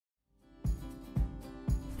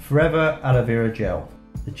Forever Aloe Vera Gel.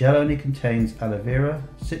 The gel only contains aloe vera,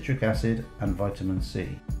 citric acid and vitamin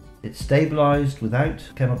C. It's stabilised without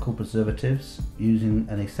chemical preservatives using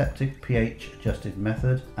an aseptic pH adjusted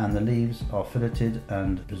method, and the leaves are filleted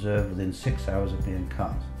and preserved within 6 hours of being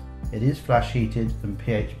cut. It is flash heated and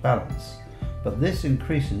pH balanced, but this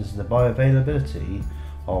increases the bioavailability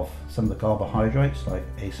of some of the carbohydrates like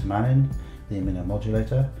asamannin, the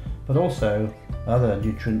immunomodulator, but also other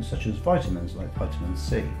nutrients such as vitamins like vitamin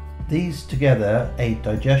C. These together aid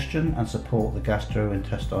digestion and support the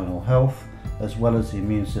gastrointestinal health, as well as the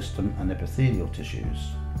immune system and epithelial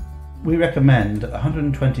tissues. We recommend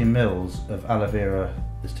 120 ml of aloe vera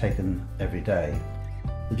is taken every day.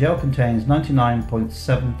 The gel contains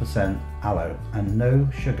 99.7% aloe and no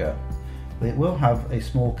sugar. It will have a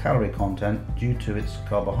small calorie content due to its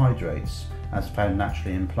carbohydrates as found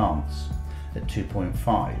naturally in plants at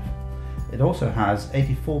 2.5. It also has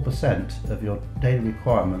 84% of your daily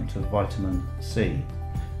requirement of vitamin C,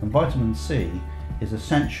 and vitamin C is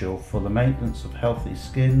essential for the maintenance of healthy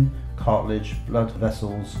skin, cartilage, blood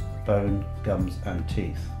vessels, bone, gums and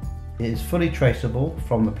teeth. It is fully traceable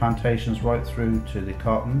from the plantations right through to the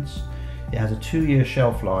cartons. It has a 2-year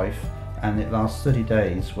shelf life and it lasts 30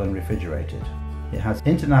 days when refrigerated. It has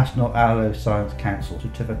International Aloe Science Council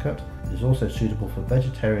certificate. It is also suitable for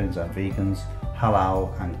vegetarians and vegans,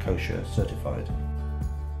 halal and kosher certified.